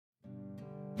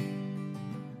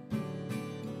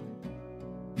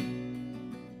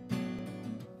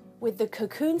With the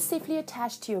Cocoon safely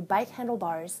attached to your bike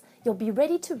handlebars, you'll be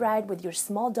ready to ride with your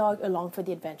small dog along for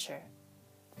the adventure.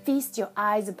 Feast your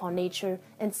eyes upon nature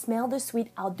and smell the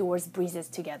sweet outdoors breezes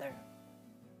together.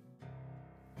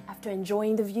 After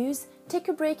enjoying the views, take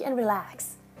a break and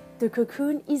relax. The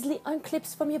Cocoon easily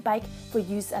unclips from your bike for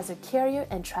use as a carrier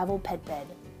and travel pet bed.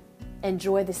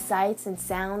 Enjoy the sights and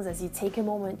sounds as you take a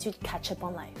moment to catch up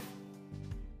on life.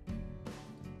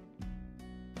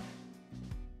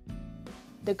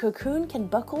 The Cocoon can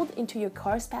buckle into your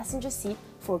car's passenger seat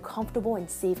for a comfortable and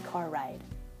safe car ride.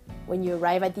 When you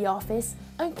arrive at the office,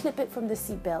 unclip it from the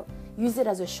seatbelt, use it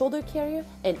as a shoulder carrier,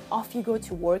 and off you go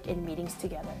to work and meetings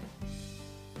together.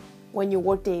 When your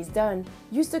workday is done,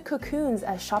 use the Cocoons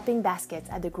as shopping baskets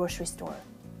at the grocery store.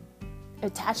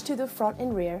 Attach to the front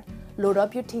and rear, load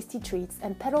up your tasty treats,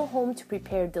 and pedal home to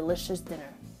prepare a delicious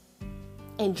dinner.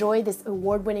 Enjoy this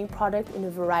award-winning product in a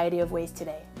variety of ways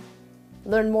today.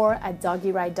 Learn more at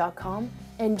DoggyRide.com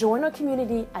and join our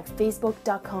community at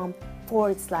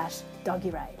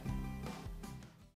facebook.com/DoggyRide.